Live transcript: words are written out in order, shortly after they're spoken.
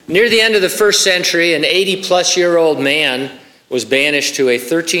Near the end of the first century, an 80-plus-year-old man was banished to a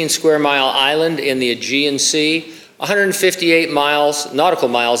 13-square-mile island in the Aegean Sea, 158 miles, nautical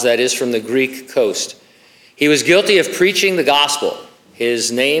miles that is, from the Greek coast. He was guilty of preaching the gospel. His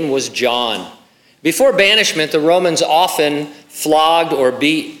name was John. Before banishment, the Romans often flogged or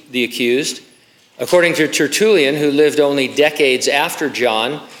beat the accused. According to Tertullian, who lived only decades after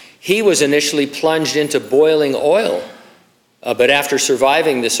John, he was initially plunged into boiling oil. But after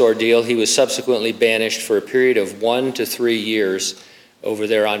surviving this ordeal, he was subsequently banished for a period of 1 to 3 years over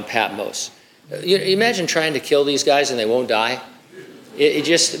there on Patmos. You imagine trying to kill these guys and they won't die? It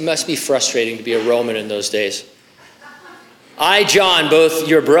just must be frustrating to be a Roman in those days. I, John, both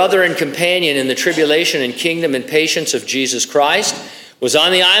your brother and companion in the tribulation and kingdom and patience of Jesus Christ, was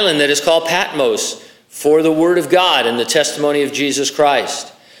on the island that is called Patmos for the word of God and the testimony of Jesus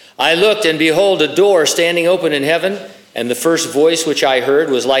Christ. I looked, and behold, a door standing open in heaven, and the first voice which I heard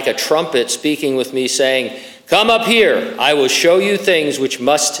was like a trumpet speaking with me, saying, "Come up here, I will show you things which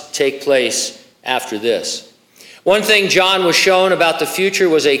must take place after this." One thing John was shown about the future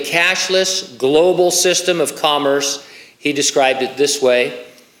was a cashless global system of commerce. He described it this way: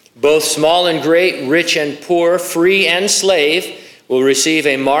 both small and great, rich and poor, free and slave, will receive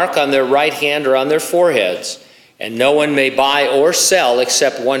a mark on their right hand or on their foreheads, and no one may buy or sell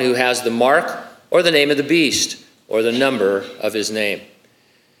except one who has the mark or the name of the beast or the number of his name.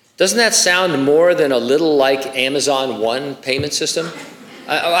 Doesn't that sound more than a little like Amazon One payment system?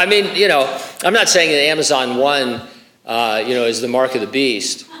 I mean, you know, I'm not saying that Amazon One, is the mark of the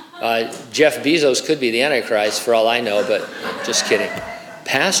beast. Jeff Bezos could be the Antichrist for all I know, but just kidding.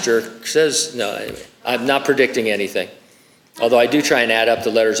 Pastor says, no, I'm not predicting anything. Although I do try and add up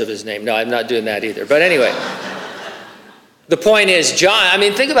the letters of his name. No, I'm not doing that either. But anyway, the point is, John, I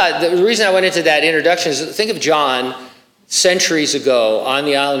mean, think about it. The reason I went into that introduction is think of John centuries ago on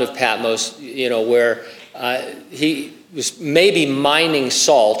the island of Patmos, where he was maybe mining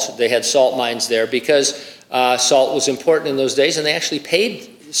salt. They had salt mines there because salt was important in those days, and they actually paid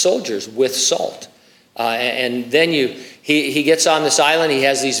soldiers with salt. And then he gets on this island, he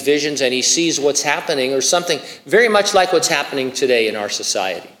has these visions, and he sees what's happening, or something very much like what's happening today in our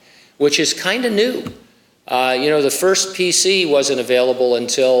society, which is kind of new. The first PC wasn't available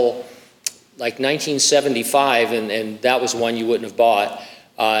until like 1975, and that was one you wouldn't have bought.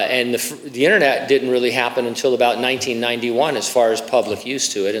 And the internet didn't really happen until about 1991 as far as public use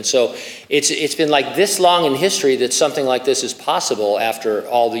to it. And so it's been like this long in history that something like this is possible after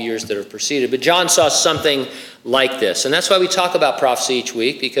all the years that have preceded. But John saw something like this. And that's why we talk about prophecy each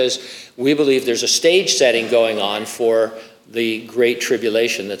week, because we believe there's a stage setting going on for the great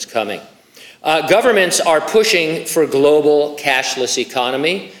tribulation that's coming. Governments are pushing for a global cashless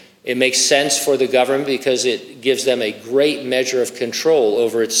economy. It makes sense for the government because it gives them a great measure of control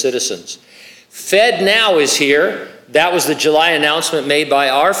over its citizens. FedNow is here. That was the July announcement made by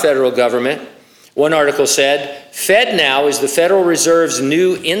our federal government. One article said, FedNow is the Federal Reserve's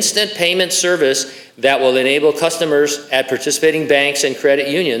new instant payment service that will enable customers at participating banks and credit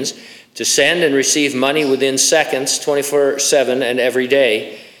unions to send and receive money within seconds, 24/7 and every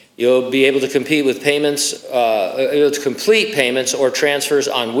day. You'll be able to complete payments or transfers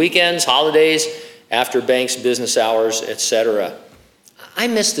on weekends, holidays, after banks' business hours, etc. I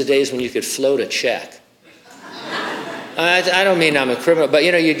miss the days when you could float a check. I don't mean I'm a criminal, but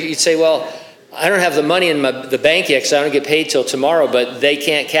you'd say, well, I don't have the money in the bank yet because I don't get paid till tomorrow, but they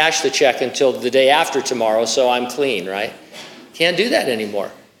can't cash the check until the day after tomorrow, so I'm clean, right? Can't do that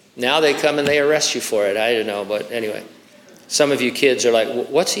anymore. Now they come and they arrest you for it. I don't know, but anyway. Some of you kids are like,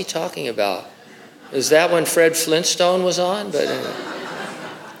 what's he talking about? Is that when Fred Flintstone was on? But anyway.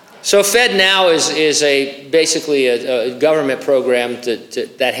 So FedNow is basically a government program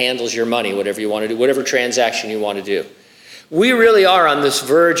that handles your money, whatever you want to do, whatever transaction you want to do. We really are on this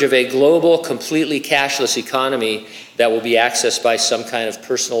verge of a global, completely cashless economy that will be accessed by some kind of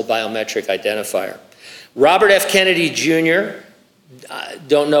personal biometric identifier. Robert F. Kennedy Jr., I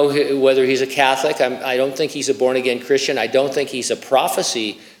don't know whether he's a Catholic. I don't think he's a born-again Christian. I don't think he's a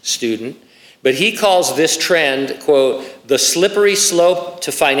prophecy student. But he calls this trend, quote, the slippery slope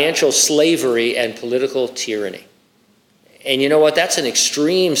to financial slavery and political tyranny. And you know what? That's an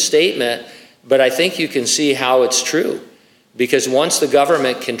extreme statement, but I think you can see how it's true. Because once the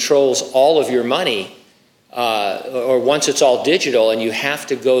government controls all of your money, or once it's all digital and you have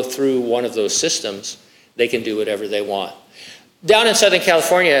to go through one of those systems, they can do whatever they want. Down in Southern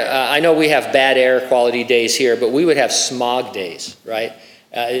California, I know we have bad air quality days here, but we would have smog days, right?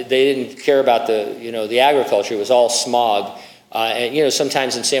 They didn't care about the agriculture. It was all smog. And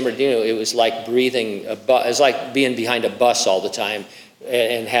sometimes in San Bernardino, it was like breathing it was like being behind a bus all the time.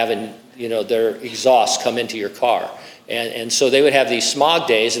 and having, their exhaust come into your car. And so they would have these smog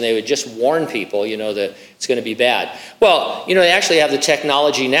days, and they would just warn people, that it's going to be bad. Well, they actually have the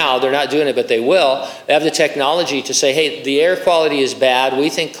technology now. They're not doing it, but they will. They have the technology to say, hey, the air quality is bad. We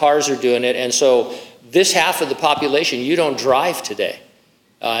think cars are doing it. And so this half of the population, you don't drive today.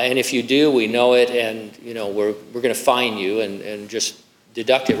 And if you do, we know it, and, we're going to fine you and just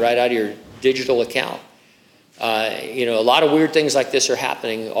deduct it right out of your digital account. A lot of weird things like this are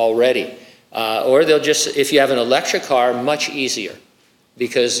happening already. Or they'll just, if you have an electric car, much easier,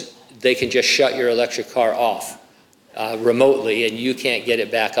 because they can just shut your electric car off remotely, and you can't get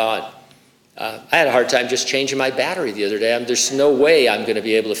it back on. I had a hard time just changing my battery the other day. There's no way I'm going to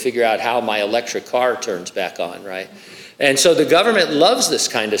be able to figure out how my electric car turns back on, right? And so the government loves this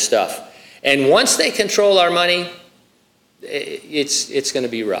kind of stuff. And once they control our money, it's going to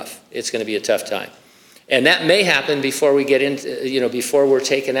be rough. It's going to be a tough time. And that may happen before we get into, before we're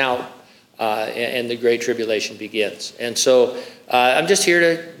taken out and the Great Tribulation begins. And so I'm just here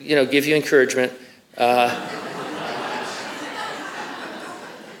to, give you encouragement.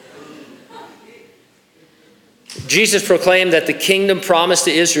 Jesus proclaimed that the kingdom promised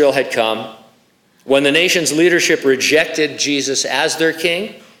to Israel had come. When the nation's leadership rejected Jesus as their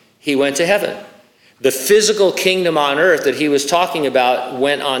king, he went to heaven. The physical kingdom on earth that he was talking about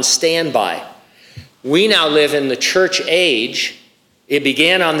went on standby. We now live in the church age. It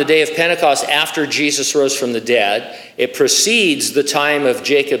began on the day of Pentecost after Jesus rose from the dead. It precedes the time of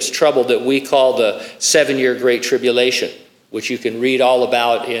Jacob's trouble that we call the 7-year Great Tribulation, which you can read all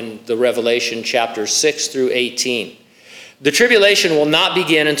about in the Revelation chapters 6 through 18. The tribulation will not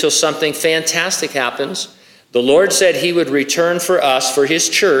begin until something fantastic happens. The Lord said he would return for us, for his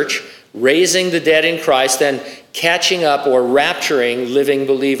church, raising the dead in Christ, and catching up or rapturing living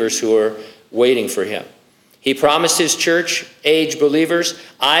believers who are waiting for him. He promised his church age believers,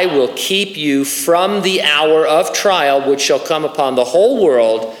 I will keep you from the hour of trial which shall come upon the whole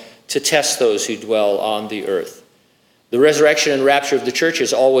world to test those who dwell on the earth. The resurrection and rapture of the church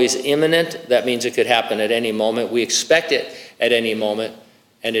is always imminent. That means it could happen at any moment. We expect it at any moment,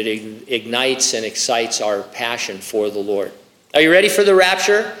 and it ignites and excites our passion for the Lord. Are you ready for the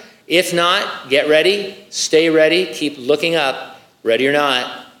rapture? If not, get ready, stay ready, keep looking up. Ready or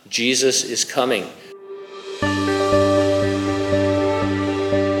not, Jesus is coming.